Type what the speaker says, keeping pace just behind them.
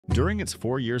During its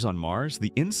 4 years on Mars,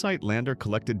 the InSight lander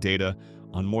collected data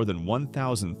on more than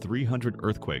 1,300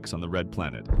 earthquakes on the red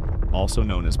planet, also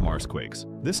known as Marsquakes.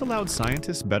 This allowed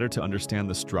scientists better to understand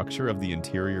the structure of the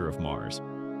interior of Mars.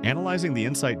 Analyzing the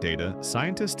InSight data,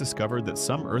 scientists discovered that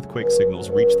some earthquake signals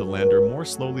reach the lander more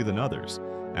slowly than others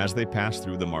as they pass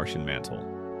through the Martian mantle.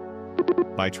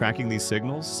 By tracking these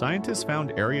signals, scientists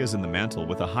found areas in the mantle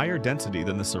with a higher density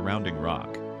than the surrounding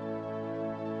rock.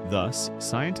 Thus,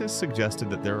 scientists suggested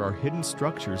that there are hidden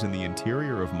structures in the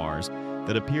interior of Mars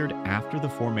that appeared after the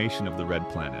formation of the red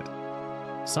planet.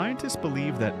 Scientists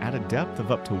believe that at a depth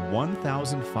of up to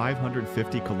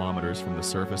 1,550 kilometers from the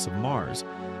surface of Mars,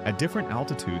 at different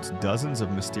altitudes, dozens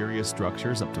of mysterious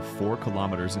structures up to 4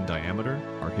 kilometers in diameter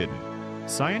are hidden.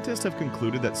 Scientists have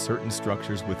concluded that certain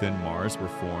structures within Mars were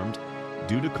formed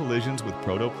due to collisions with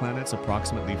protoplanets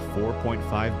approximately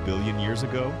 4.5 billion years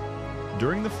ago.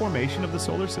 During the formation of the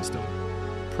solar system,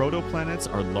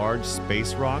 protoplanets are large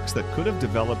space rocks that could have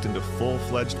developed into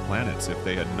full-fledged planets if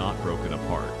they had not broken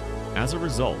apart. As a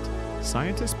result,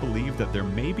 scientists believe that there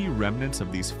may be remnants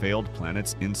of these failed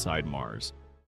planets inside Mars.